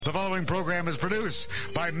The following program is produced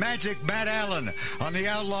by Magic Matt Allen on the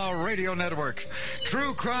Outlaw Radio Network.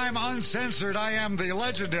 True Crime Uncensored. I am the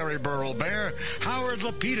legendary Burl Bear, Howard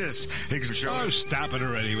Lapidus. Oh, stop it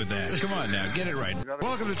already with that. Come on now, get it right.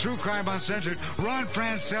 Welcome to True Crime Uncensored. Ron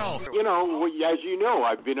Francel. You know, as you know,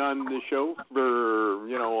 I've been on the show for,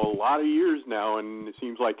 a lot of years now, and it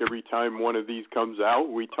seems like every time one of these comes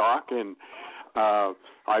out, we talk, and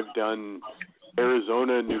I've done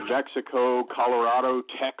Arizona, New Mexico, Colorado,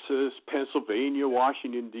 Texas, Pennsylvania,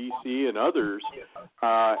 Washington, D.C., and others.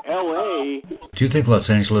 L.A. Do you think Los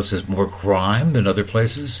Angeles has more crime than other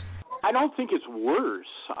places? I don't think it's worse.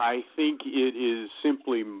 I think it is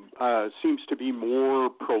simply seems to be more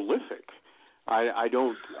prolific. I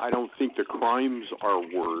don't think the crimes are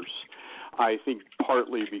worse. I think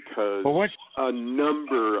partly because a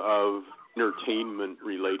number of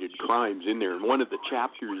entertainment-related crimes in there, and one of the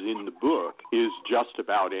chapters in the book is just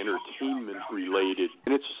about entertainment-related,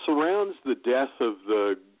 and it surrounds the death of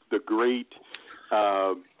the great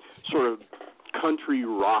sort of country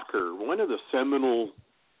rocker, one of the seminal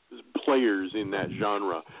players in that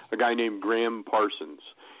genre, a guy named Graham Parsons.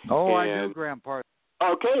 Oh, I knew Graham Parsons.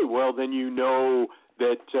 Okay, well, then you know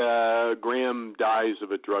that Graham dies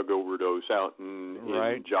of a drug overdose out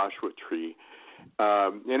in Joshua Tree.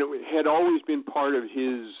 And it had always been part of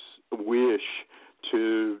his wish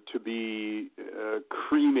to be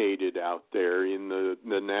cremated out there in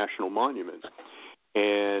the National Monument.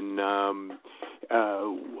 And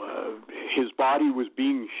his body was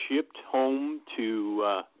being shipped home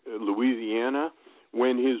to Louisiana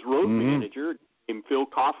when his road manager, named Phil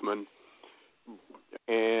Kaufman,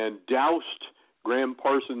 and doused Graham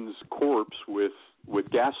Parsons' corpse with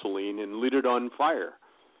gasoline and lit it on fire.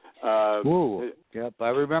 Yep, I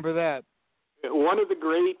remember that. One of the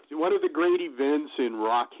great events in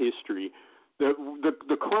rock history.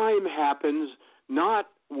 The crime happens not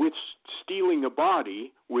with stealing a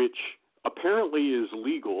body, which apparently is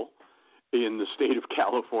legal in the state of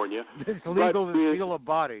California. It's legal to steal a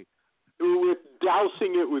body. With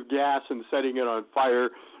dousing it with gas and setting it on fire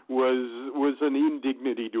was an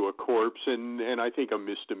indignity to a corpse, and I think a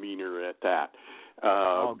misdemeanor at that.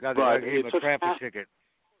 God, I gave him a traffic ticket.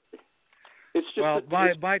 It's just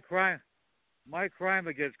my crime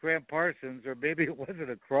against Graham Parsons, or maybe it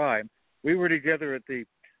wasn't a crime. We were together at the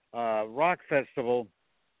rock festival.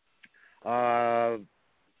 I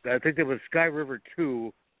think it was Sky River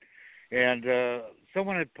 2, and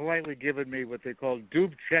someone had politely given me what they called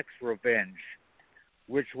Dubček's Revenge,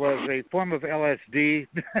 which was a form of LSD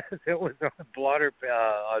that was on a blotter,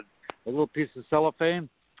 a little piece of cellophane,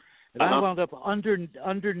 and I wound up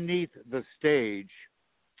underneath the stage,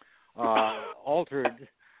 altered,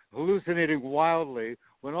 hallucinating wildly,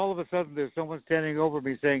 when all of a sudden there's someone standing over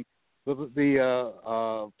me saying,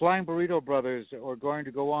 the Flying Burrito Brothers are going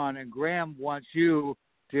to go on, and Graham wants you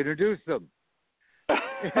to introduce them.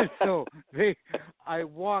 And so I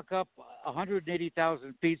walk up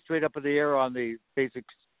 180,000 feet straight up in the air on the basic,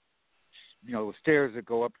 stairs that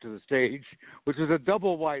go up to the stage, which was a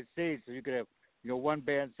double wide stage, so you could have, one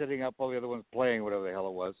band sitting up while the other one's playing, whatever the hell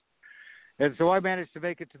it was. And so I managed to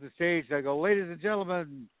make it to the stage. I go, ladies and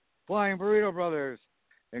gentlemen, Flying Burrito Brothers.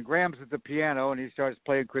 And Graham's at the piano, and he starts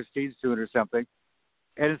playing Christine's tune or something.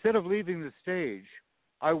 And instead of leaving the stage,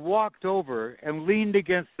 I walked over and leaned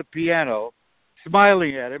against the piano,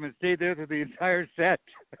 smiling at him, and stayed there through the entire set.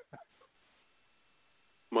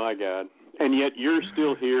 My God. And yet you're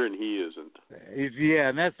still here and he isn't. Yeah,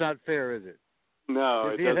 and that's not fair, is it?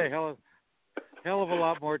 No, he had a hell of a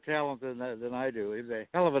lot more talent than I do. He's a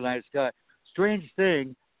hell of a nice guy. Strange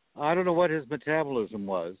thing, I don't know what his metabolism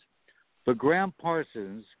was, but Graham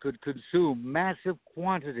Parsons could consume massive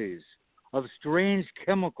quantities of strange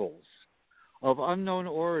chemicals of unknown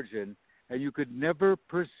origin, and you could never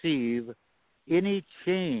perceive any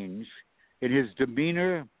change in his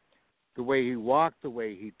demeanor, the way he walked, the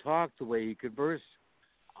way he talked, the way he conversed.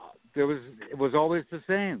 It was always the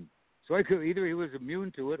same. So either he was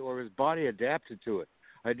immune to it or his body adapted to it.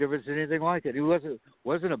 I'd never seen anything like it. He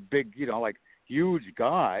wasn't a big, huge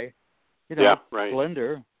guy,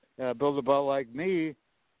 slender, built about like me,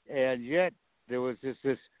 and yet there was just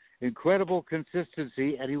this incredible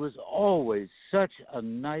consistency, and he was always such a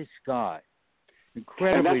nice guy.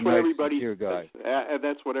 Incredibly nice, sincere guy. And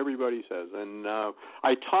that's what everybody says. And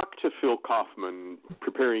I talked to Phil Kaufman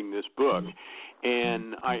preparing this book,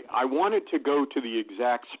 and I wanted to go to the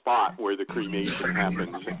exact spot where the cremation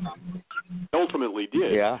happens. Ultimately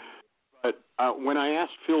did. Yeah. But when I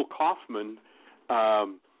asked Phil Kaufman,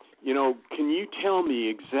 can you tell me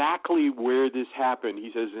exactly where this happened?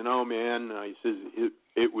 He says, man, he says,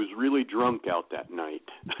 it was really drunk out that night.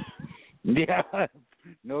 Yeah,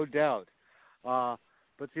 No doubt.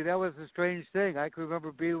 But see, that was a strange thing. I can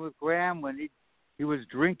remember being with Graham when he was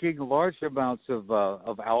drinking large amounts of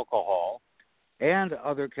alcohol and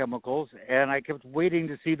other chemicals, and I kept waiting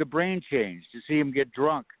to see the brain change, to see him get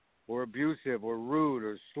drunk or abusive or rude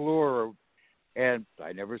or slur, and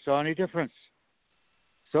I never saw any difference.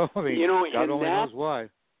 So, I mean, God only knows why.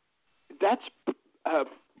 That's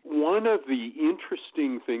one of the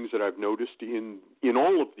interesting things that I've noticed in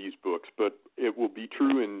all of these books, but it will be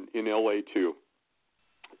true in L.A. too,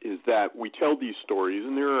 is that we tell these stories,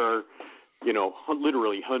 and there are,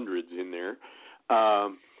 literally hundreds in there.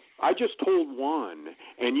 I just told one,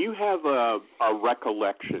 and you have a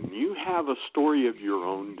recollection. You have a story of your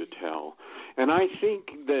own to tell. And I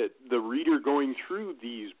think that the reader going through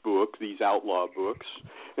these books, these outlaw books,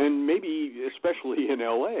 and maybe especially in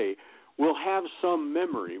L.A., will have some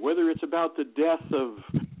memory, whether it's about the death of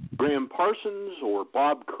Graham Parsons or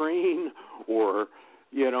Bob Crane or,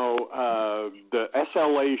 the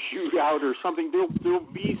SLA shootout or something. There'll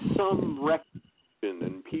be some recognition,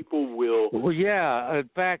 and people will... Well, yeah. In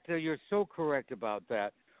fact, you're so correct about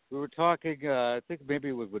that. We were talking, I think maybe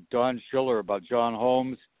it was with Don Schiller about John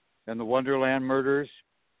Holmes and the Wonderland murders.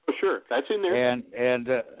 Oh, sure. That's in there. And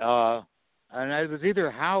it was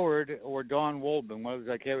either Howard or Don Waldman, one of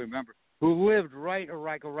those I can't remember, who lived right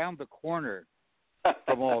around the corner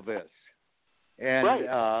from all this. And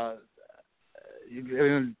right.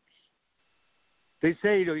 They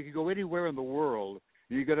say, you can go anywhere in the world,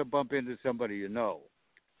 and you're going to bump into somebody you know,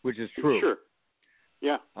 which is true. Sure.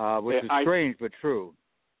 Yeah. Which is strange, but true.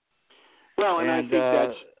 Well, and I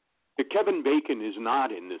think Kevin Bacon is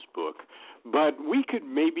not in this book, but we could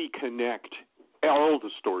maybe connect all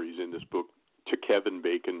the stories in this book to Kevin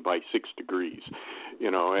Bacon by 6 degrees.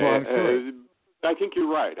 I think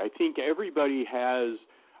you're right. I think everybody has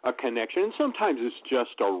a connection, and sometimes it's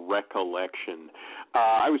just a recollection.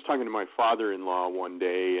 I was talking to my father-in-law one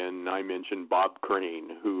day, and I mentioned Bob Crane,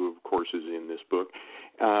 who, of course, is in this book,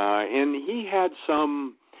 and he had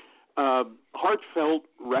some heartfelt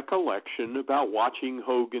recollection about watching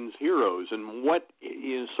Hogan's Heroes and what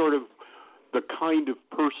is sort of the kind of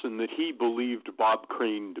person that he believed Bob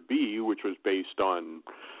Crane to be, which was based on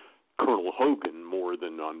Colonel Hogan more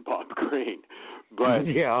than on Bob Crane. But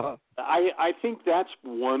yeah, I think that's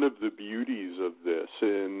one of the beauties of this,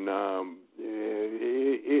 and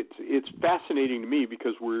it's fascinating to me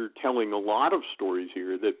because we're telling a lot of stories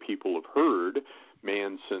here that people have heard,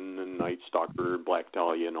 Manson and Night Stalker and Black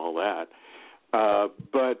Dahlia and all that,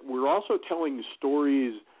 but we're also telling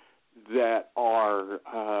stories that are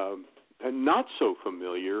not so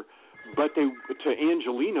familiar, but to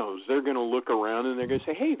Angelinos, they're going to look around and they're going to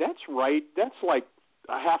say, hey, that's right, that's like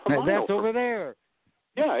a half a mile. That's over there.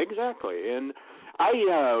 Yeah, exactly. And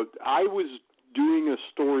I was doing a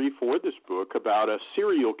story for this book about a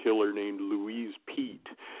serial killer named Louise Pete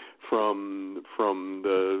from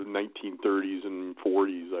the 1930s and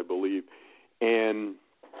 40s, I believe. And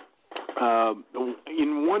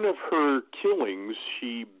in one of her killings,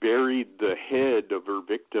 she buried the head of her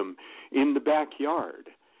victim in the backyard.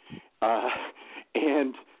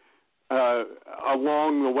 And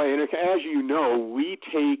along the way, and as you know, we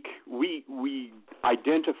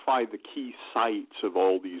identify the key sites of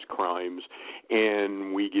all these crimes,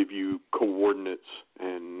 and we give you coordinates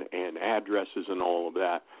and addresses and all of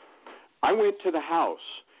that. I went to the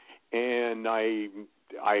house, and I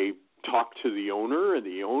talked to the owner, and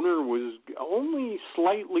the owner was only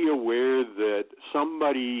slightly aware that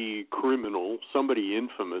somebody criminal, somebody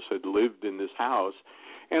infamous had lived in this house,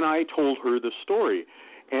 and I told her the story.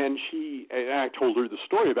 And I told her the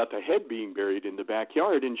story about the head being buried in the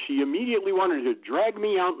backyard, and she immediately wanted to drag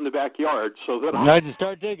me out in the backyard so that I had to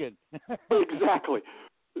start digging. Exactly.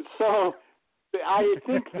 So I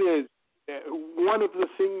think that one of the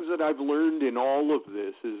things that I've learned in all of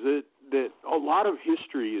this is that a lot of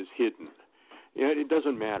history is hidden. It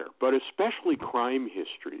doesn't matter, but especially crime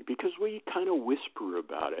history, because we kind of whisper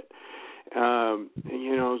about it.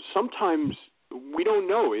 Sometimes we don't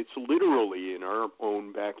know. It's literally in our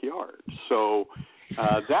own backyard. So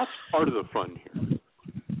that's part of the fun here.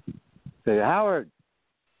 Say, Howard,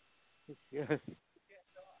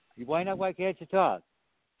 why can't you talk?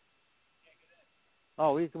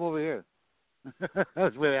 Oh, he's come over here.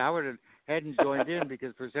 That's where Howard hadn't joined in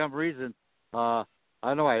because for some reason, I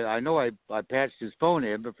know I patched his phone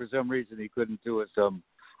in, but for some reason he couldn't do it. So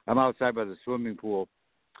I'm outside by the swimming pool.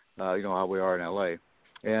 You know how we are in L.A.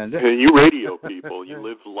 And you radio people, you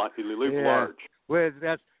live large. Well,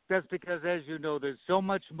 that's because, as you know, there's so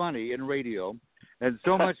much money in radio and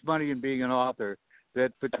so much money in being an author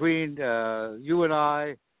that between you and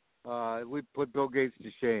I, we put Bill Gates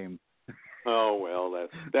to shame. Oh, well,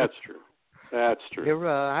 that's true. That's true. Hey,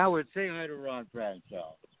 Howard, say hi to Ron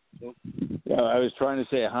Bradshaw. Yeah, I was trying to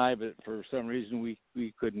say hi, but for some reason we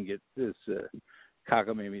couldn't get this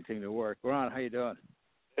cockamamie thing to work. Ron, how you doing?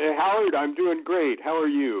 Hey, Howard, I'm doing great. How are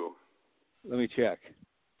you? Let me check.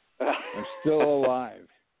 I'm still alive.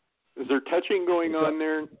 Is there touching going on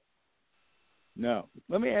there? No.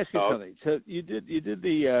 Let me ask you something. So you did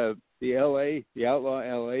the Outlaw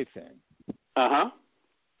LA thing. Uh-huh.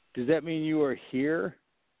 Does that mean you were here?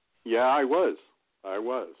 Yeah, I was.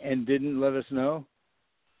 And didn't let us know?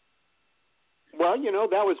 Well,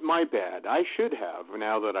 that was my bad. I should have.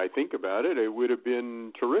 Now that I think about it, it would have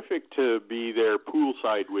been terrific to be there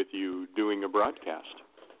poolside with you doing a broadcast.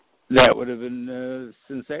 That would have been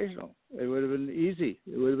sensational. It would have been easy.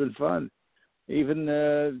 It would have been fun. Even,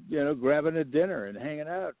 grabbing a dinner and hanging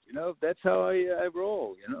out. That's how I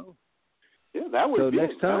roll, Yeah, that would have been.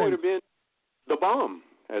 Next time, that would have been the bomb,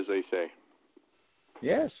 as they say.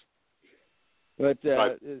 Yes. But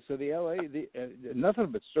so the LA,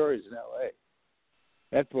 nothing but stories in LA.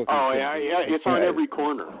 That book. It's on every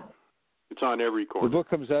corner. It's on every corner. The book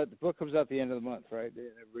comes out. The end of the month, right?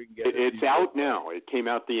 It's out now. It came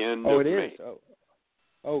out the end of May. Oh, it is.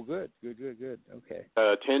 Oh, good. Okay. 10 so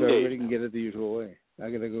days. Everybody can get it the usual way. I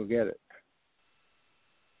gotta go get it.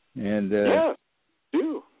 And yeah,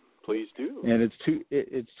 do. Please do. And it's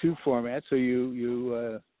two formats. So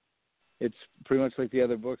you it's pretty much like the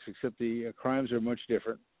other books, except the crimes are much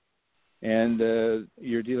different. And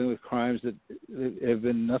you're dealing with crimes that have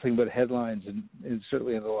been nothing but headlines, and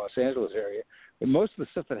certainly in the Los Angeles area. But most of the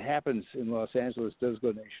stuff that happens in Los Angeles does go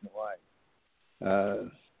nationwide.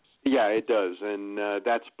 Yeah, it does, and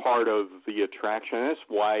that's part of the attraction. That's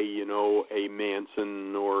why a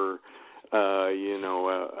Manson or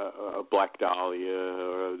a Black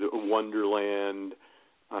Dahlia, Wonderland,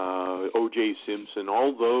 O.J. Simpson,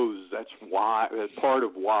 all those. That's part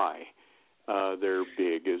of why. They're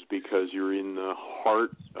big is because you're in the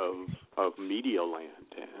heart of media land.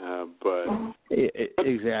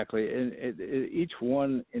 Exactly, and each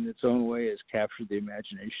one in its own way has captured the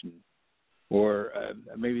imagination, or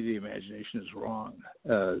maybe the imagination is wrong.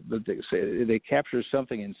 But they capture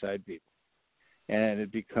something inside people, and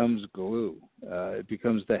it becomes glue. It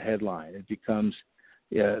becomes the headline. It becomes,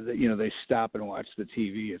 they stop and watch the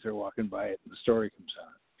TV as they're walking by it, and the story comes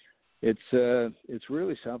on. It's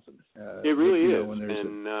really something. It really is.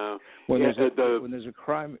 When there's a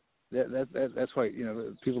crime, that's why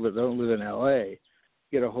people that don't live in LA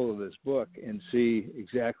get a hold of this book and see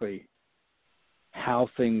exactly how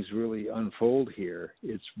things really unfold here.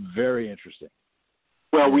 It's very interesting.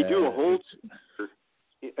 Well, we do a whole.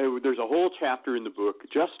 There's a whole chapter in the book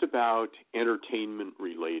just about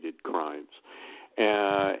entertainment-related crimes,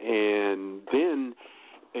 and then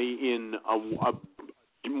in a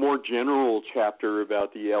more general chapter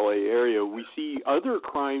about the LA area, we see other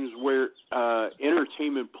crimes where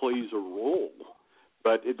entertainment plays a role,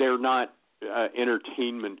 but they're not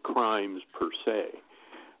entertainment crimes per se.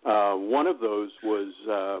 One of those was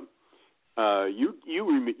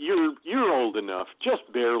you're old enough, just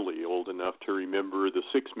barely old enough, to remember the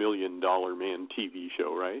 $6 Million Man TV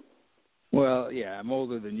show, right? Well, yeah, I'm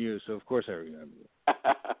older than you, so of course I remember it.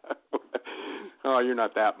 Oh, you're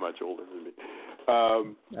not that much older than me.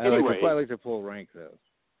 Anyway, I like to pull rank, though.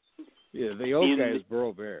 Yeah, the old guy is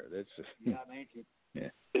Burl Barer. That's yeah.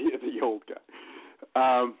 The old guy.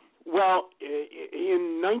 Well,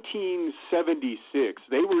 in 1976,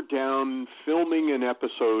 they were down filming an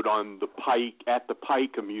episode on the Pike at the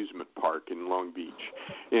Pike Amusement Park in Long Beach,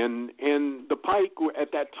 and the Pike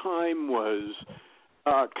at that time was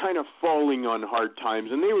kind of falling on hard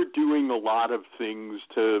times, and they were doing a lot of things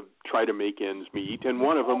to try to make ends meet, and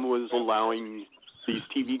one of them was allowing these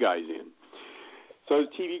TV guys in. So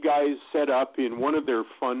the TV guys set up in one of their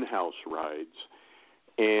funhouse rides,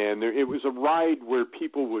 and it was a ride where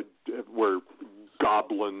where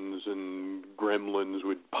goblins and gremlins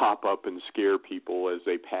would pop up and scare people as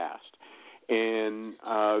they passed. And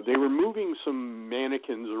they were moving some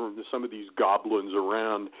mannequins or some of these goblins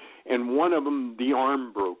around, and one of them, the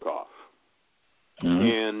arm broke off. Mm-hmm.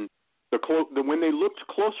 And when they looked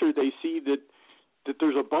closer, they see that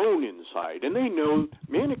there's a bone inside, and they know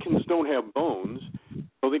mannequins don't have bones,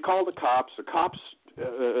 so they call the cops. The cops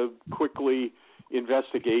quickly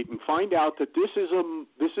investigate and find out that this is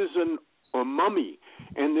a mummy,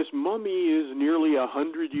 and this mummy is nearly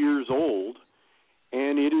 100 years old.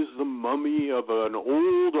 And it is the mummy of an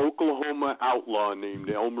old Oklahoma outlaw named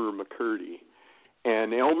Elmer McCurdy.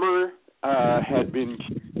 And Elmer had been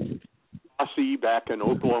bossy back in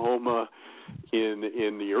Oklahoma in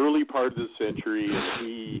the early part of the century, and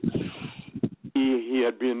he he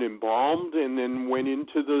had been embalmed and then went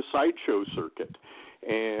into the sideshow circuit.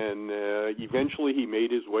 And eventually he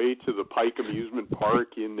made his way to the Pike Amusement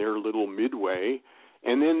Park in their little Midway.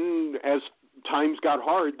 And then as times got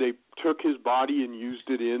hard, they took his body and used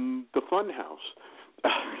it in the Funhouse.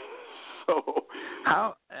 So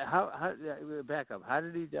how back up? How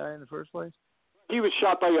did he die in the first place? He was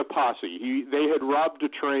shot by a posse. They had robbed a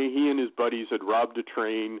train. He and his buddies had robbed a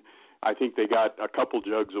train. I think they got a couple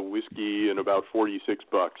jugs of whiskey and about $46,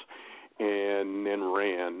 and then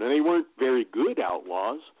ran. And they weren't very good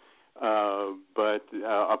outlaws, but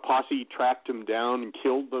a posse tracked them down and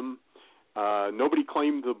killed them. Nobody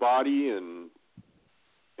claimed the body, and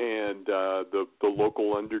the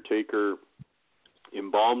local undertaker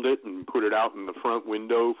embalmed it and put it out in the front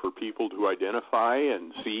window for people to identify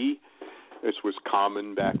and see. This was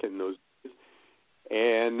common back in those days.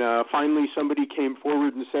 And finally somebody came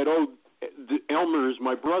forward and said, "Oh, Elmer is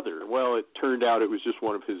my brother." Well, it turned out it was just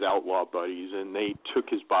one of his outlaw buddies, and they took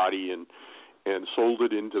his body and sold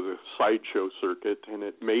it into the sideshow circuit, and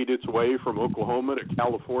it made its way from Oklahoma to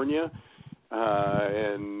California,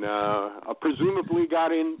 and presumably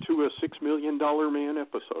got into a $6 Million Man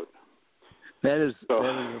episode. That is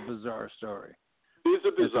a bizarre story. It is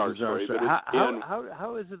a bizarre story. But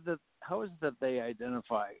how is it that they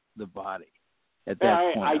identify the body at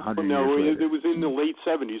that point? I don't know. It was in the late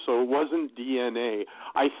 70s, so it wasn't DNA.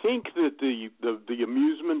 I think that the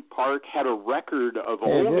amusement park had a record of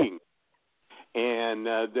owning, and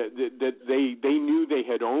that they knew they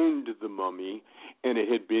had owned the mummy, and it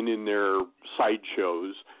had been in their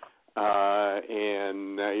sideshows.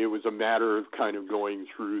 And it was a matter of kind of going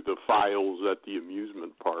through the files at the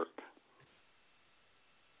amusement park.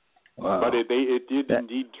 Wow. But it did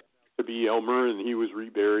indeed turn out to be Elmer, and he was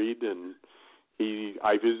reburied. And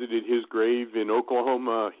I visited his grave in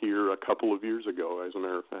Oklahoma here a couple of years ago, as a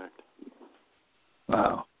matter of fact.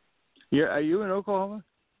 Wow. Are you in Oklahoma?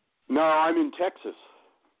 No, I'm in Texas.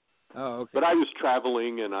 Oh, okay. But I was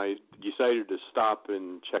traveling, and I decided to stop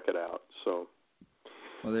and check it out. So.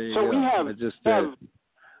 Well, there you so go. we have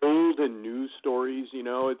old and new stories. You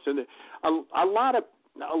know, it's a lot of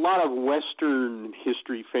Western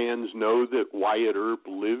history fans know that Wyatt Earp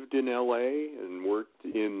lived in L.A. and worked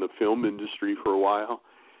in the film industry for a while.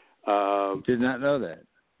 Did not know that.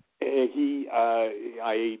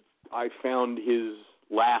 I found his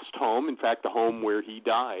last home, in fact, the home where he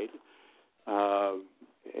died,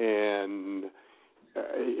 and.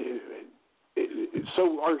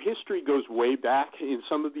 So our history goes way back, and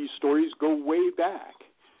some of these stories go way back.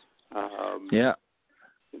 Yeah,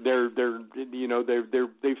 they've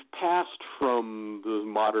passed from the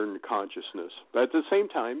modern consciousness, but at the same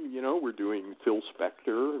time, we're doing Phil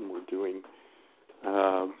Spector, and we're doing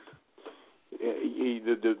the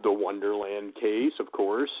Wonderland case, of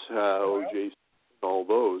course, O.J. all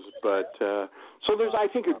those. But so there's, I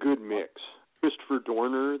think, a good mix. Christopher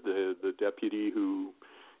Dorner, the deputy who.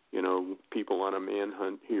 People on a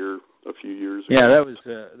manhunt here a few years ago. Yeah, that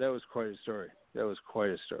was quite a story.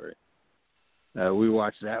 We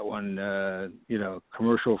watched that one,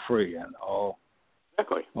 commercial free on all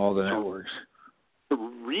the networks.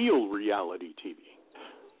 Real reality TV,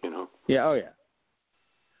 Yeah, oh yeah.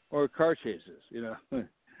 Or car chases,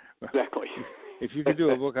 Exactly. If you could do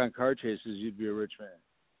a book on car chases, you'd be a rich man.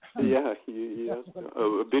 Yeah,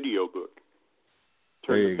 a video book.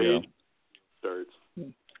 There you go. Starts.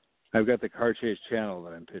 I've got the car chase channel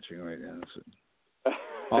that I'm pitching right now. So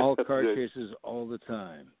all car chases all the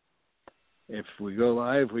time. If we go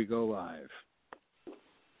live, we go live.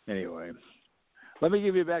 Anyway, let me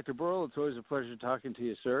give you back to Burl. It's always a pleasure talking to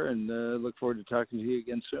you, sir, and look forward to talking to you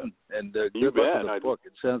again soon. And good luck with the book.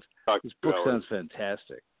 This book sounds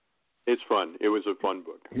fantastic. It's fun. It was a fun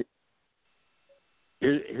book.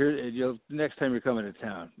 Here, next time you're coming to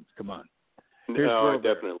town, come on. No,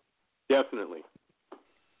 definitely.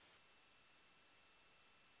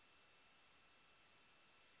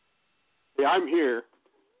 Yeah, I'm here.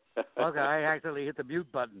 Okay, I actually hit the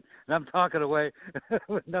mute button, and I'm talking away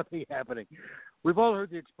with nothing happening. We've all heard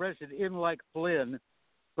the expression "in like Flynn,"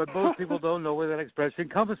 but most people don't know where that expression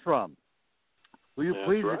comes from. Will you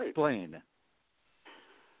please explain?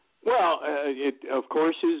 Well, it of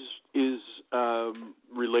course is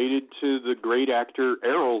related to the great actor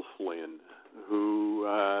Errol Flynn, who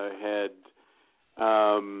had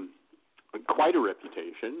quite a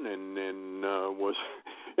reputation and was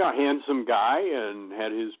a handsome guy and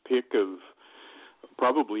had his pick of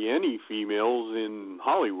probably any females in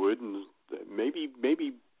Hollywood and maybe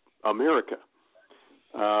America.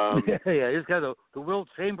 Yeah, he's got the Wilt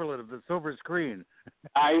Chamberlain of the silver screen.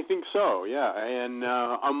 I think so, yeah. And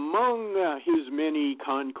among his many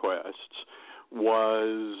conquests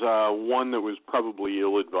was one that was probably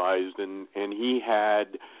ill-advised, and he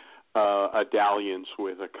had a dalliance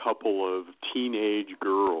with a couple of teenage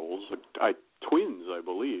girls, twins, I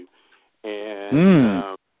believe,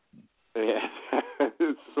 and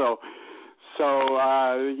so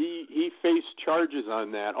he faced charges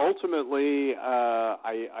on that. Ultimately,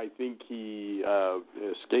 I think he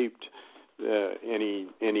escaped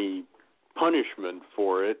any punishment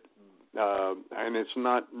for it, and it's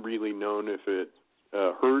not really known if it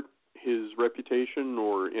hurt his reputation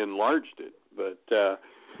or enlarged it. But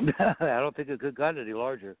I don't think it could have gotten any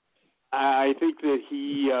larger. I think that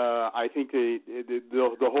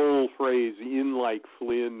the whole phrase "in like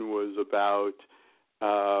Flynn" was about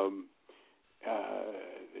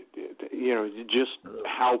just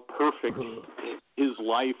how perfect his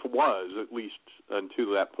life was, at least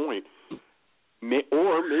until that point.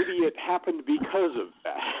 Or maybe it happened because of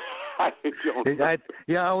that. I don't know.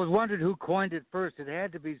 I was wondering who coined it first. It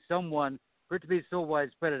had to be someone, for it to be so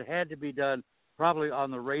widespread, it had to be done probably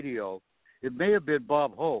on the radio. It may have been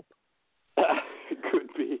Bob Hope. It could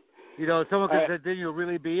be. Someone could say, "Then you'll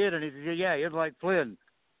really be in," and he said, "Yeah, it's like Flynn."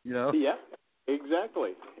 Yeah,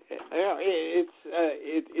 exactly. Yeah,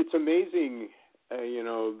 it's amazing. I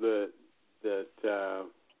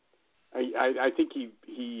think he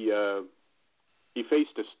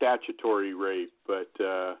faced a statutory rape, but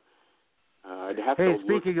I'd have to look.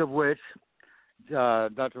 Speaking of which,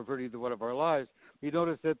 not to refer to either one of our lives, you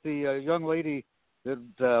noticed that the young lady that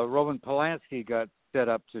Roman Polanski got set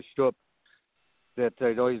up to shtup, that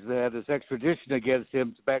they had this extradition against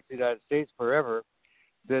him back to the United States forever,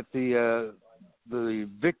 that the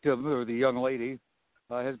victim, or the young lady,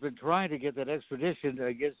 has been trying to get that extradition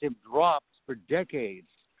against him dropped for decades,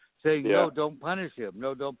 saying, "No, don't punish him.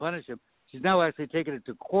 No, don't punish him." She's now actually taken it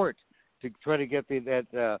to court to try to get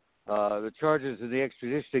the charges of the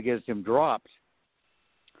extradition against him dropped,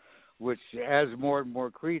 which adds more and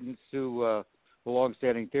more credence to the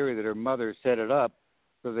longstanding theory that her mother set it up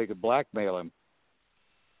so they could blackmail him.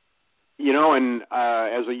 And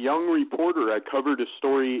as a young reporter, I covered a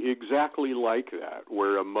story exactly like that,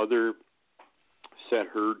 where a mother set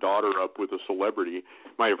her daughter up with a celebrity. You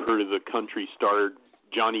might have heard of the country star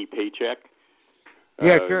Johnny Paycheck.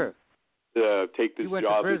 Yeah, sure. Take this he went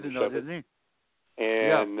job. To prison, though, didn't he?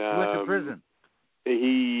 And he went to prison.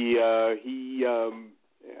 He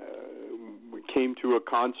came to a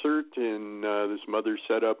concert, and this mother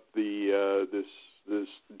set up this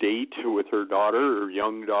date with her daughter, her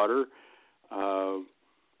young daughter,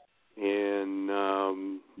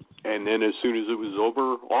 and then as soon as it was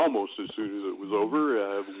over, almost as soon as it was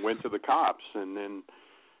over, went to the cops, and then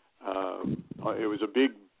it was a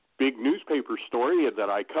big newspaper story that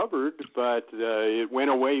I covered, but it went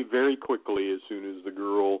away very quickly as soon as the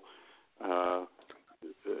girl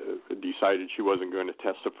decided she wasn't going to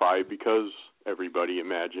testify, because everybody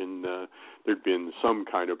imagined there'd been some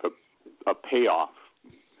kind of a payoff.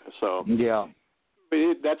 So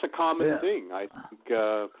that's a common thing. I think.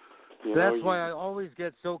 That's why I always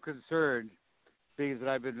get so concerned, because that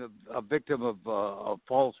I've been a victim of a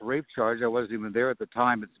false rape charge. I wasn't even there at the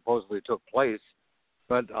time it supposedly took place,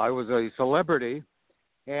 but I was a celebrity,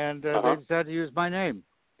 and they decided to use my name.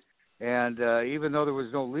 And even though there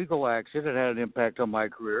was no legal action, it had an impact on my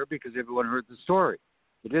career because everyone heard the story.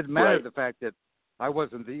 It didn't matter the fact that I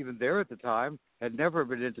wasn't even there at the time, had never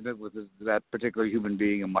been intimate with that particular human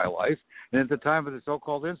being in my life. And at the time of the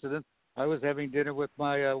so-called incident, I was having dinner with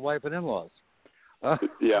my wife and in-laws.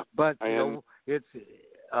 But, it's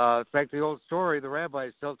back to the old story. The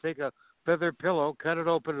rabbis still take a feather pillow, cut it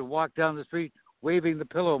open, and walk down the street waving the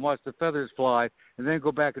pillow and watch the feathers fly, and then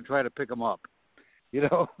go back and try to pick them up.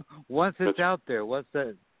 Once it's out there, once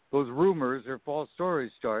those rumors or false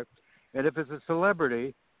stories start, and if it's a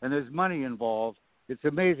celebrity and there's money involved, it's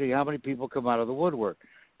amazing how many people come out of the woodwork.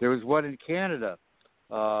 There was one in Canada,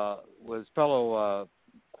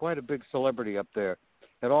 quite a big celebrity up there,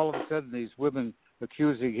 and all of a sudden these women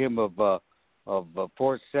accusing him of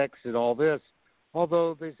forced sex and all this,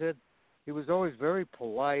 although they said he was always very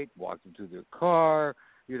polite, walked them to their car,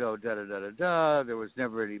 da-da-da-da-da, there was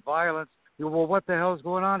never any violence. Well, what the hell is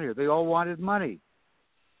going on here? They all wanted money.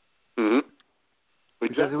 Mm-hmm.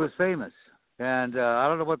 Because he was famous. And I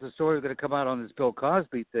don't know what the story is going to come out on this Bill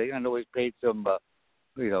Cosby thing. I know he's paid some,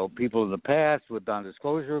 people in the past with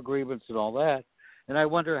non-disclosure agreements and all that. And I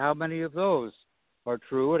wonder how many of those are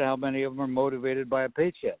true and how many of them are motivated by a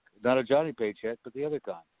paycheck. Not a Johnny paycheck, but the other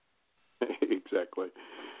kind. Exactly.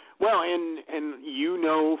 Well, and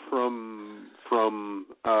from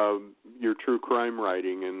your true crime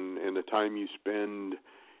writing and the time you spend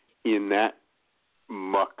in that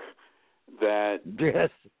muck, that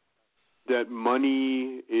yes, that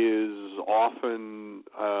money is often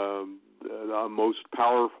the most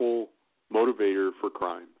powerful motivator for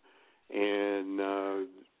crime, and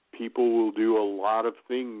people will do a lot of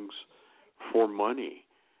things for money.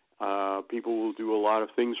 People will do a lot of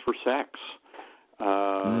things for sex,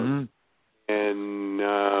 and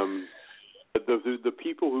the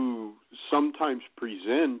people who sometimes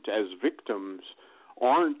present as victims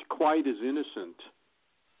aren't quite as innocent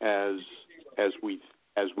as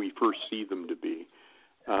we first see them to be,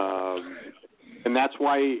 and that's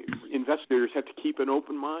why investigators have to keep an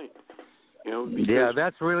open mind. Yeah,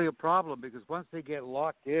 that's really a problem, because once they get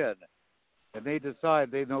locked in and they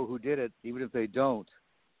decide they know who did it, even if they don't.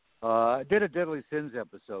 I did a Deadly Sins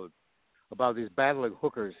episode about these battling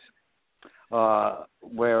hookers,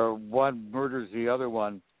 where one murders the other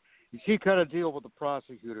one. She cut a deal with the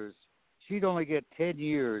prosecutors. She'd only get 10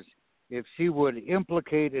 years if she would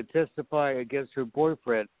implicate and testify against her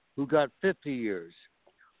boyfriend, who got 50 years.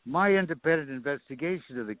 My independent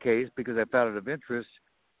investigation of the case, because I found it of interest,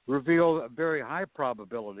 revealed a very high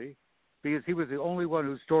probability, because he was the only one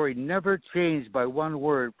whose story never changed by one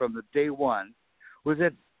word from the day one, was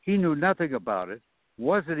that he knew nothing about it,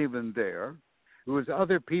 wasn't even there. It was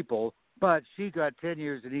other people, but she got 10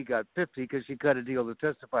 years and he got 50 because she cut a deal to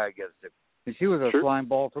testify against him. And she was a slime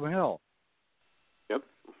ball from hell. Yep.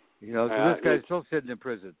 So this guy's still sitting in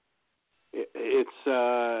prison.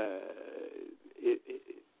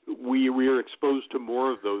 We are exposed to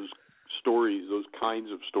more of those stories, those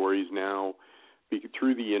kinds of stories now,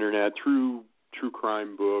 through the internet, through true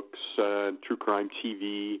crime books, true crime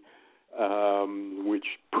TV, which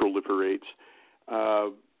proliferates.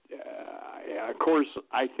 Of course,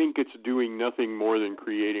 I think it's doing nothing more than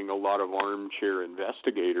creating a lot of armchair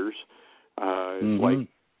investigators. It's like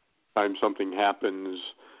time something happens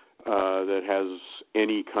that has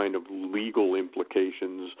any kind of legal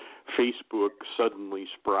implications, Facebook suddenly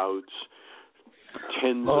sprouts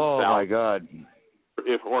tens of thousands, my God,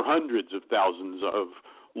 or hundreds of thousands of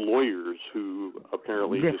lawyers who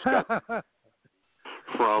apparently just got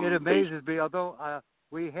from. It amazes me. Although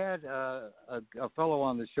we had a fellow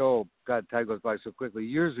on the show, God, time goes by so quickly,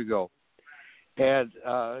 years ago, and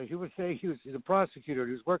he was saying he's a prosecutor.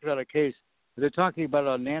 He was working on a case. They're talking about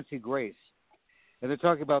on Nancy Grace, and they're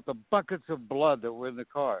talking about the buckets of blood that were in the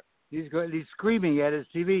car. He's screaming at his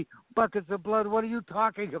TV, "Buckets of blood? What are you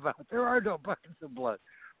talking about? There are no buckets of blood."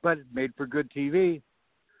 But it made for good TV.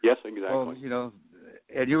 Yes, exactly. Well,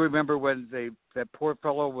 and you remember when that poor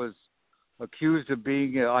fellow was accused of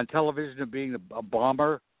being on television of being a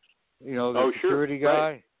bomber, the security guy.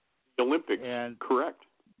 Right. The Olympics, correct.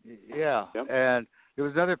 Yeah, yep. And there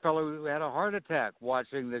was another fellow who had a heart attack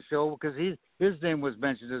watching the show because his name was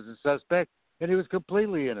mentioned as a suspect, and he was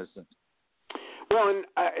completely innocent. Well, and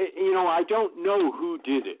I don't know who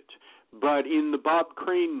did it, but in the Bob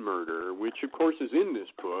Crane murder, which of course is in this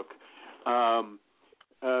book,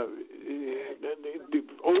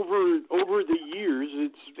 over the years,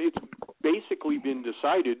 it's basically been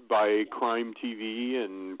decided by crime TV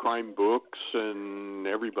and crime books and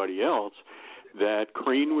everybody else that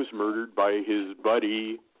Crane was murdered by his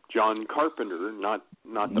buddy John Carpenter, not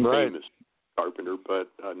the famous Carpenter,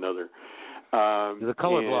 but another. The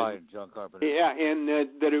colorblind John Carpenter. Yeah, and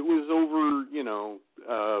that it was over,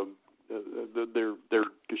 their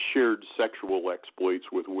shared sexual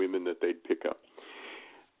exploits with women that they'd pick up.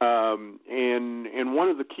 And one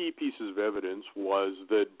of the key pieces of evidence was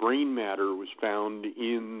that brain matter was found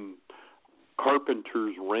in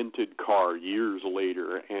Carpenter's rented car years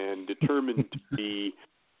later and determined to be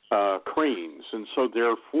Crane's, and so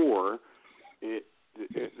therefore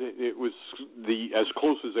it was as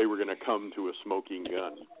close as they were going to come to a smoking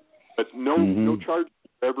gun. But no charges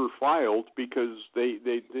were ever filed because they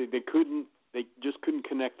just couldn't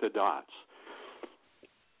connect the dots.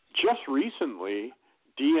 Just recently,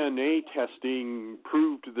 DNA testing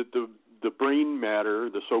proved that the brain matter,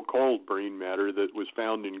 the so-called brain matter that was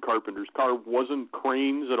found in Carpenter's car wasn't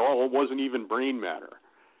Crane's at all. It wasn't even brain matter.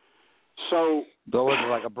 So it was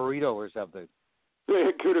like a burrito or something.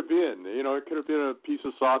 It could have been. It could have been a piece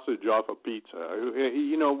of sausage off a pizza.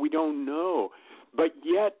 We don't know. But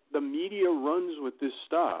yet the media runs with this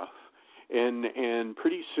stuff, and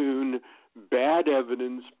pretty soon bad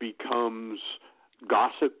evidence becomes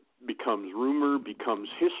gossip, becomes rumor, becomes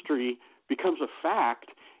history, becomes a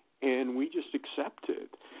fact, and we just accept it.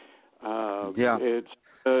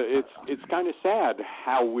 It's kind of sad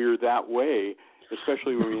how we're that way,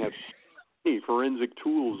 especially when we have forensic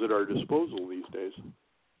tools at our disposal these days.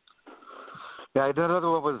 Yeah, another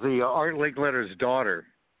one was the Art Linkletter's daughter.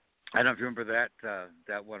 I don't know if you remember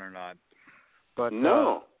that one or not. But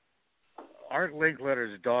no. Art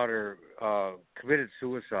Linkletter's daughter committed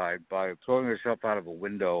suicide by throwing herself out of a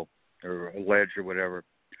window or a ledge or whatever.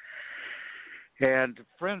 And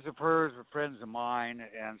friends of hers were friends of mine,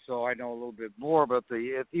 and so I know a little bit more about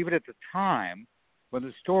even at the time, when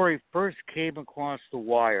the story first came across the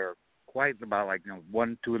wire, quite about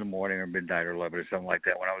 1, 2 in the morning or midnight or 11 or something like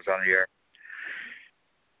that when I was on the air,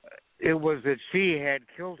 it was that she had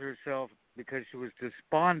killed herself because she was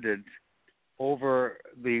despondent over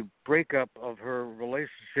the breakup of her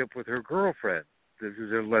relationship with her girlfriend. This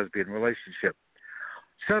is a lesbian relationship.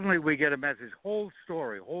 Suddenly we get a message, whole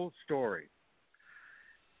story.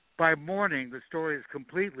 By morning, the story is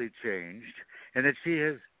completely changed, and that she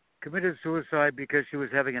has committed suicide because she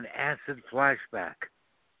was having an acid flashback.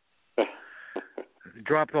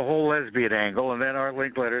 Drop the whole lesbian angle, and then Art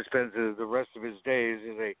Linkletter spends the rest of his days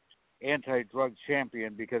as a anti-drug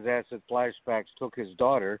champion because acid flashbacks took his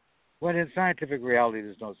daughter, when in scientific reality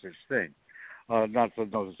there's no such thing. Not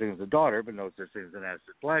no such thing as a daughter, but no such thing as an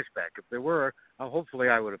acid flashback. If there were, hopefully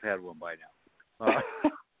I would have had one by now.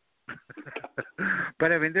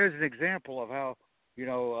 But, I mean, there's an example of how,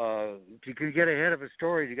 if you can get ahead of a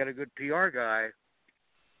story, you got a good PR guy,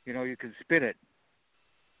 you can spin it,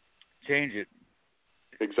 change it.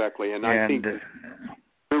 Exactly, and I think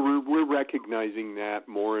we're recognizing that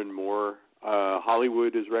more and more.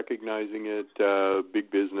 Hollywood is recognizing it, big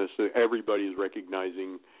business, everybody's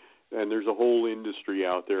recognizing, and there's a whole industry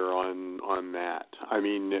out there on that. I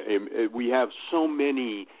mean, we have so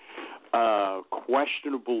many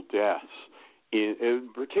questionable deaths,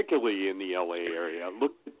 particularly in the L.A. area.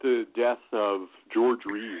 Look at the death of George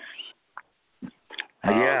Reeves.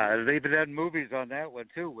 Yeah, they've done movies on that one,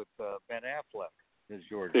 too, with Ben Affleck as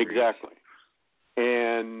George Reeves. Exactly.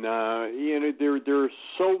 And, there are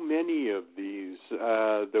so many of these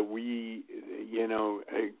that we,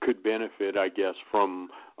 could benefit, I guess, from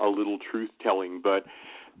a little truth-telling. But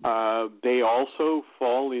they also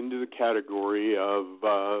fall into the category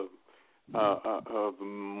of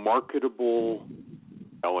marketable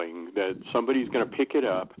telling, that somebody's going to pick it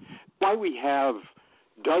up. Why we have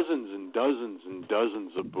dozens and dozens and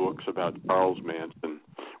dozens of books about Charles Manson.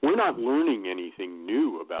 We're not learning anything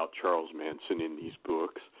new about Charles Manson in these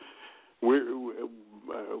books. We're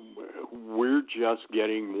just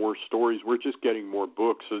getting more stories. We're just getting more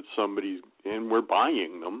books that and we're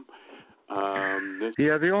buying them.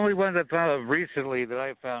 The only one that found recently that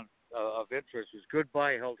I found of interest was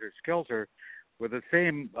Goodbye Helter Skelter, where the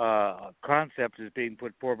same concept is being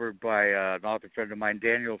put forward by an author friend of mine,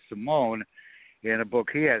 Daniel Simone, in a book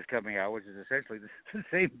he has coming out, which is essentially the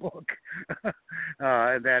same book,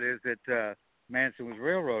 and that is that Manson was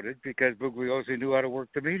railroaded because Bugliosi knew how to work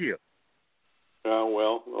the media.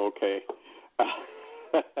 Well, okay.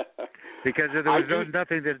 Because there was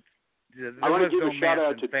nothing that... I want to give a shout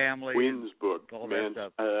out to family Wynn's book, man.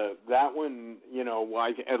 That one,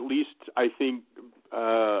 I think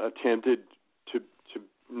attempted to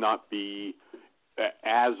not be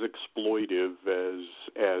as exploitive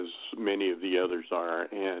as many of the others are,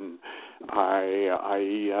 and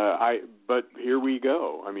but here we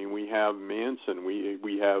go. I mean, we have Manson,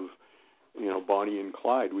 we have Bonnie and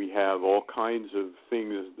Clyde, we have all kinds of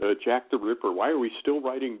things. Jack the Ripper. Why are we still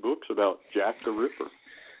writing books about Jack the Ripper?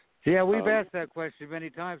 Yeah, we've asked that question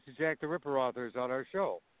many times to Jack the Ripper authors on our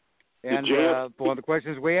show, and one of the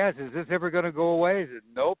questions we asked is this ever going to go away? He said,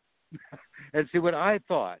 nope. And see, what I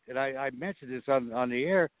thought, and I mentioned this on the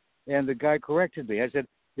air, and the guy corrected me. I said,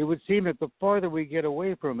 it would seem that the farther we get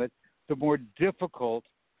away from it, the more difficult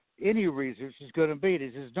any research is going to be.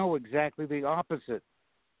 He says, no, exactly the opposite.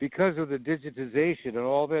 Because of the digitization and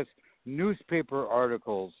all this, newspaper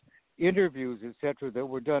articles, interviews, etc., that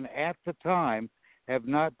were done at the time have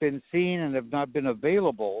not been seen and have not been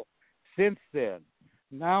available since then.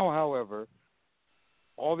 Now, however,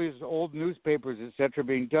 all these old newspapers, etc.,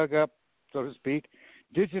 being dug up, so to speak,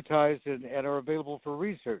 digitized and are available for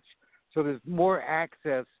research. So there's more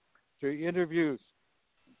access to interviews,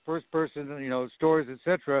 first-person, stories,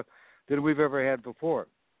 etc., than we've ever had before.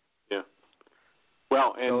 Yeah.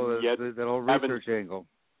 Well, and so yet that whole research angle.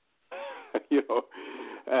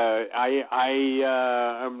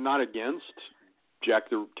 I'm not against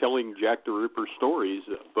telling Jack the Ripper stories,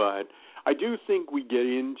 but I do think we get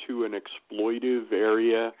into an exploitive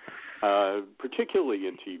area, particularly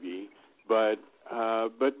in TV, but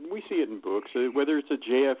we see it in books, whether it's a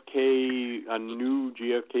new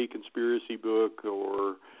JFK conspiracy book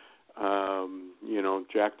or,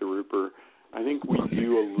 Jack the Ripper. I think we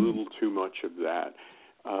do a little too much of that.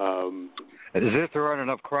 As if there aren't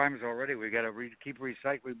enough crimes already, we got to keep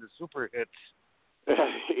recycling the super hits.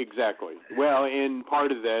 Exactly. Well, and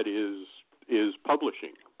part of that is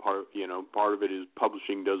publishing. Part of it is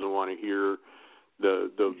publishing doesn't want to hear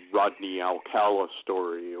the Rodney Alcala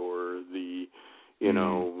story or the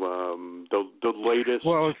latest.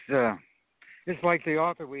 Well, it's like the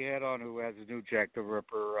author we had on who has a new Jack the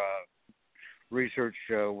Ripper research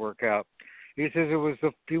work out. He says he was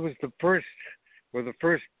the first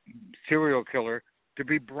serial killer to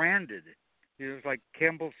be branded. He was like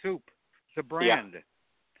Campbell Soup. It's a brand.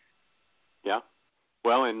 Yeah.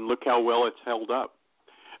 Well, and look how well it's held up.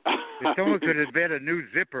 If someone could invent a new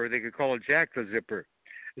zipper, they could call it Jack the Zipper.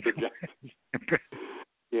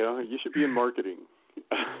 You should be in marketing.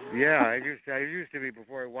 Yeah, I used to be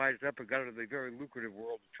before I wised up and got into the very lucrative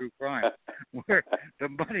world of true crime, where the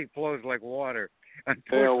money flows like water.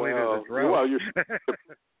 Unfortunately, there's a drought. Well, your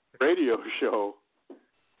radio show.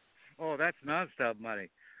 Oh, that's nonstop money.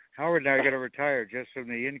 Howard and I are going to retire just from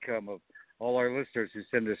the income of all our listeners who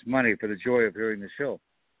send us money for the joy of hearing the show.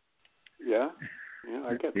 Yeah,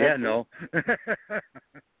 I get that. Yeah, no.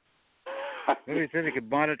 Nobody said they could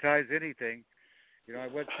monetize anything. I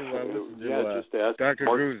went to listen to Dr.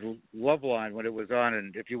 Drew's Love Line when it was on,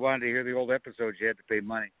 and if you wanted to hear the old episodes, you had to pay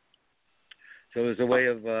money. So there's a way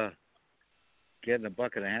of getting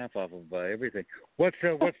 $1.50 off of everything. What's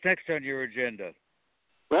next on your agenda?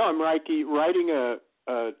 Well, I'm writing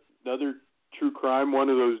another true crime, one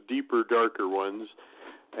of those deeper, darker ones.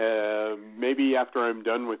 Maybe after I'm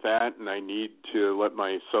done with that and I need to let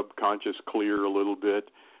my subconscious clear a little bit,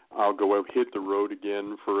 I'll go hit the road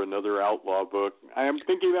again for another outlaw book. I am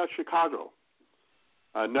thinking about Chicago.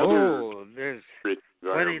 There's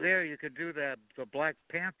plenty there. You could do the Black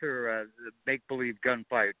Panther make-believe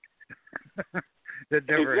gunfight that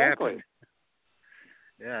never happened.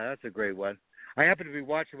 Yeah, that's a great one. I happen to be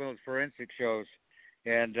watching one of those forensic shows,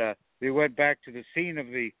 and they went back to the scene of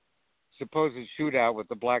the supposed shootout with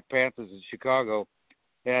the Black Panthers in Chicago,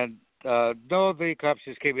 and the cops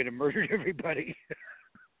just came in and murdered everybody.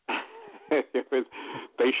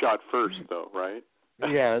 They shot first, though, right?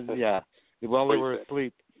 Yeah. Well, they were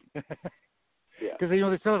asleep. Yeah. Because they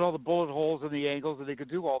still had all the bullet holes and the angles, and they could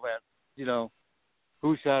do all that.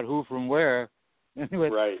 Who shot who from where? Anyway,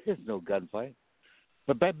 right. There's no gunfight.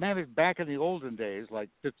 But back in the olden days, like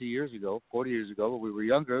 50 years ago, 40 years ago, when we were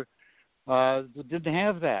younger, we didn't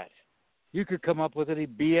have that. You could come up with any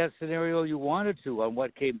BS scenario you wanted to on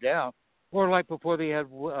what came down, or like before they had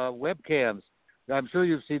webcams. I'm sure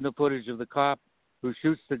you've seen the footage of the cop who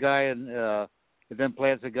shoots the guy and then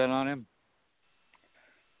plants a gun on him.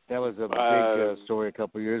 That was a big story a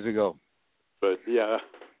couple of years ago. But yeah,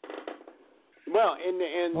 well, and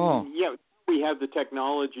we have the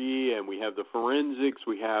technology and we have the forensics.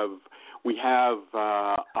 We have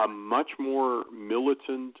a much more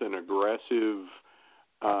militant and aggressive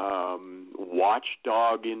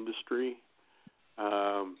watchdog industry.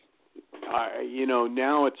 Now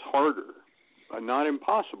it's harder. Not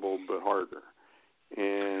impossible, but harder.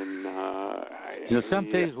 And some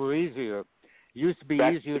things were easier. It used to be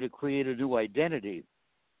easier to create a new identity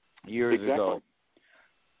years ago.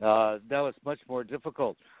 That was much more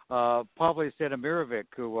difficult. Pavle Stanimirovic,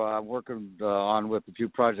 who I'm working on with a few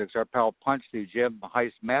projects, our pal Punch, the gem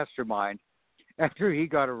heist mastermind, after he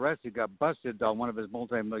got arrested, got busted on one of his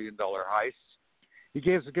multi-million-dollar heists, he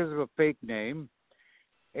gives him a fake name.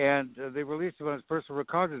 And they released him on his personal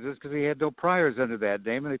reconnaissance because he had no priors under that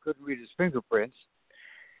name and they couldn't read his fingerprints.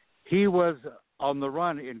 He was on the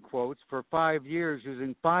run, in quotes, for 5 years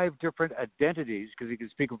using 5 different identities because he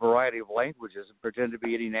could speak a variety of languages and pretend to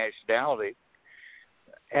be any nationality.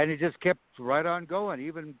 And he just kept right on going,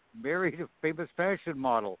 even married a famous fashion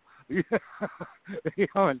model. And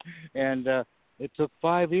it took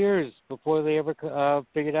 5 years before they ever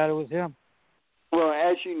figured out it was him. Well,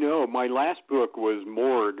 as you know, my last book was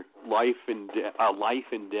Morgue, Life and Death,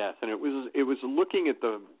 and it was looking at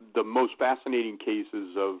the most fascinating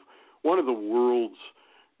cases of one of the world's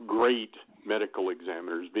great medical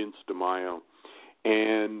examiners, Vince DiMaio,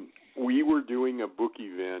 and we were doing a book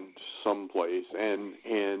event someplace,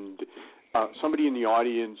 and somebody in the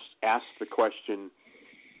audience asked the question,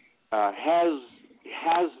 has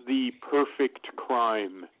the perfect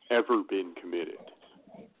crime ever been committed?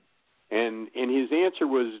 And his answer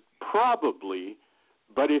was probably,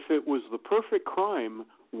 but if it was the perfect crime,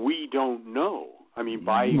 we don't know. I mean,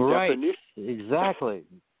 by definition. Exactly.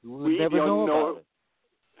 We never don't know about it.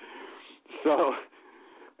 So,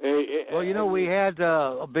 we had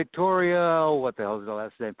Victoria, what the hell is her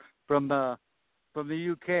last name, from the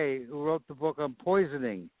UK, who wrote the book on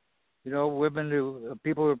poisoning. People who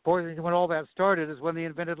were poisoning. When all that started is when they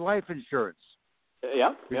invented life insurance.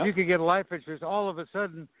 Yeah. You could get life insurance all of a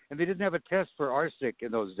sudden, and they didn't have a test for arsenic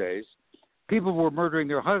in those days. People were murdering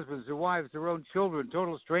their husbands, their wives, their own children,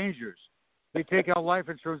 total strangers. They take out life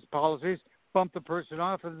insurance policies, bump the person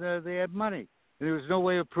off, and they had money. And there was no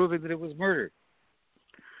way of proving that it was murder.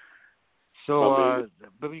 So,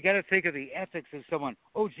 but you got to think of the ethics of someone.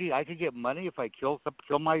 Oh, gee, I could get money if I kill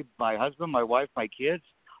my husband, my wife, my kids.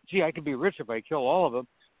 Gee, I could be rich if I kill all of them.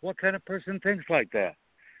 What kind of person thinks like that?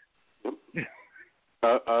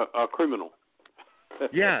 A criminal.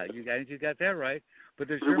 Yeah, you got that right. But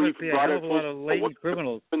there sure must be a hell of a lot of latent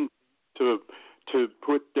criminals. To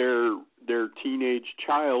put their teenage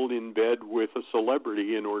child in bed with a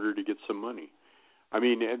celebrity in order to get some money. I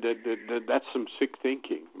mean, that's some sick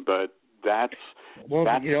thinking, but that's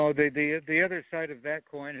you know, the other side of that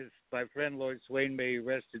coin is my friend Lloyd Swain, may he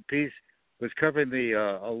rest in peace, was covering the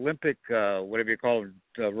Olympic whatever you call it,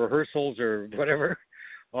 rehearsals or whatever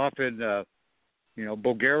off in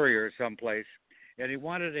Bulgaria or someplace, and he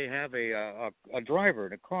wanted to have a driver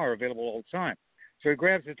in a car available all the time. So he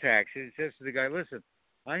grabs a taxi and says to the guy, "Listen,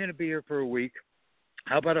 I'm going to be here for a week.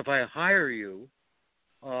 How about if I hire you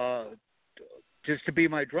just to be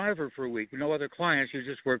my driver for a week? No other clients. You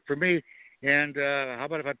just work for me. And how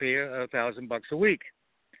about if I pay you $1,000 a week?"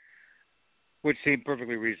 Which seemed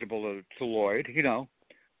perfectly reasonable to Lloyd. You know,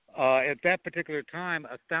 at that particular time,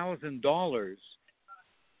 $1,000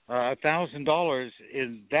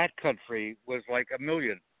 in that country was like $1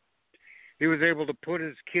 million. He was able to put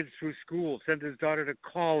his kids through school, send his daughter to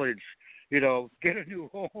college, get a new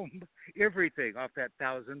home, everything off that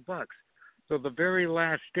 $1,000. So the very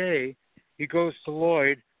last day, he goes to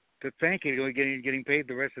Lloyd to thank him, getting paid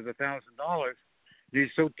the rest of the $1,000. And he's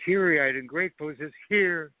so teary-eyed and grateful. He says,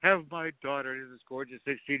 "Here, have my daughter." This is gorgeous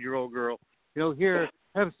 16-year-old girl. "Here,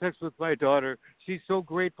 have sex with my daughter. She's so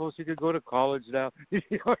grateful she could go to college now." And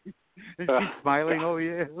she's smiling. "Oh,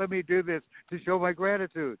 yeah, let me do this to show my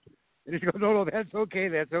gratitude." And he goes, No, that's okay.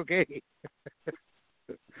 That's okay.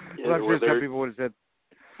 Well, I'm sure some people would have said,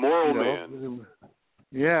 moral man.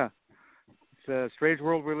 Yeah. It's a strange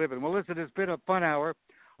world we live in. Well, listen, it's been a fun hour.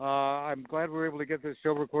 I'm glad we were able to get this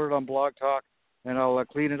show recorded on Blog Talk, and I'll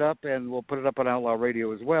clean it up, and we'll put it up on Outlaw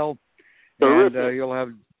Radio as well. Terrific. And you'll have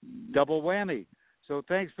double whammy. So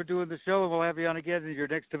thanks for doing the show, and we'll have you on again in your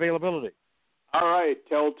next availability. All right.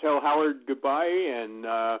 Tell Howard goodbye, and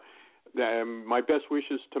my best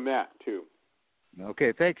wishes to Matt, too.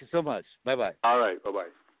 Okay. Thank you so much. Bye-bye. All right. Bye-bye.